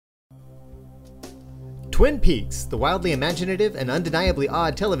Twin Peaks, the wildly imaginative and undeniably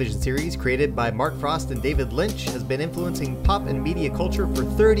odd television series created by Mark Frost and David Lynch, has been influencing pop and media culture for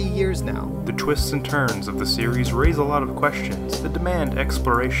 30 years now. The twists and turns of the series raise a lot of questions that demand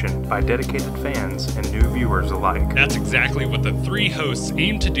exploration by dedicated fans and new viewers alike. That's exactly what the three hosts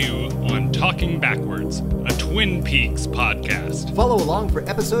aim to do on Talking Backwards, a Twin Peaks podcast. Follow along for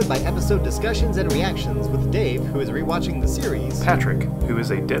episode-by-episode discussions and reactions with Dave, who is rewatching the series, Patrick, who is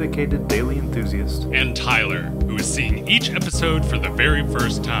a dedicated daily enthusiast, and Tyler, who is seeing each episode for the very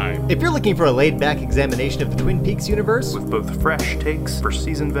first time. If you're looking for a laid-back examination of the Twin Peaks universe, with both fresh takes for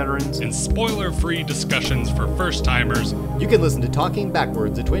seasoned veterans and spoiler-free discussions for first-timers, you can listen to Talking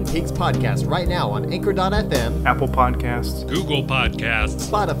Backwards, a Twin Peaks podcast right now on Anchor.fm, Apple Podcasts, Google Podcasts,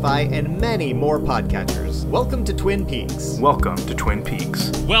 Spotify, and many more podcatchers. Welcome to Twin Peaks. Welcome to Twin Peaks.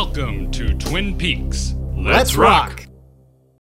 Welcome to Twin Peaks. Let's rock!